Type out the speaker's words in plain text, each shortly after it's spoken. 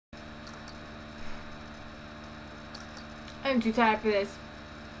I'm too tired for this.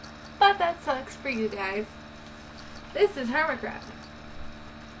 But that sucks for you guys. This is Hermit Crab.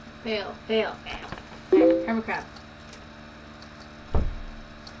 Fail, fail, fail. Okay, Hermit Crab.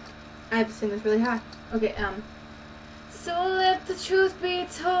 I have to sing this really high. Okay, So let the truth be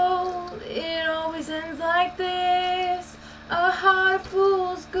told, it always ends like this. A heart of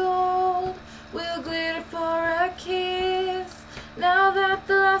fool's gold will glitter for a kiss. Now that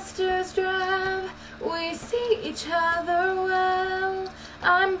the luster's drab, we see each other well.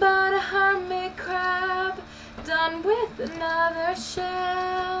 I'm but a hermit crab, done with another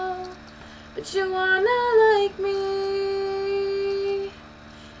shell. But you wanna like me.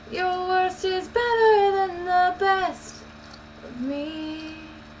 Your worst is better than the best of me.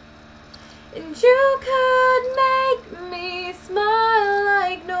 And you could make me smile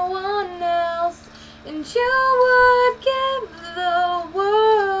like no one else. And you would give the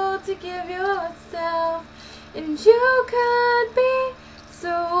world to give yourself. And you could be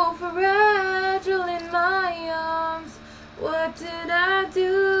so fragile in my arms. What did I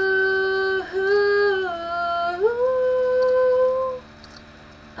do?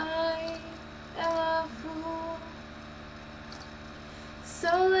 I am a fool.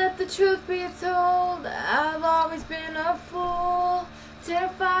 So let the truth be told, I've always been a fool.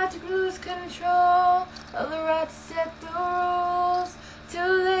 Terrified to lose control of the right to set the rules. Too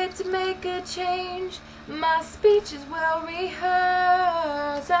late to make a change, my speech is well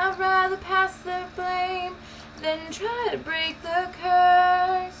rehearsed. I'd rather pass the blame than try to break the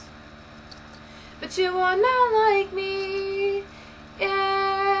curse. But you are not like me.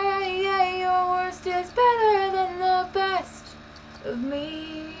 Yeah, yeah, your worst is better than the best of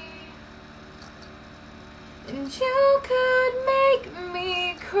me. And you could make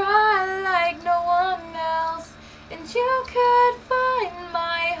me cry like no one else. And you could find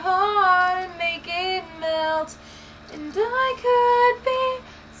my heart and make it melt. And I could be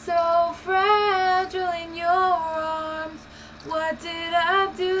so fragile in your arms. What did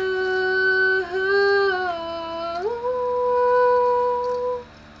I do?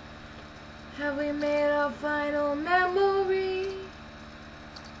 Have we made our final memory?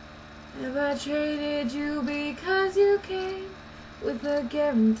 Have I traded you because you came with a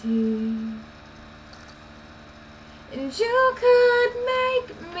guarantee? And you could make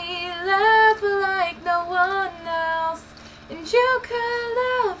me laugh like no one else. And you could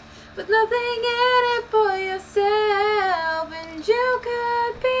laugh with nothing in it for yourself. And you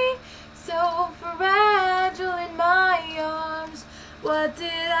could be so fragile in my arms. What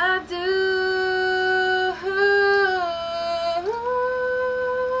did I do?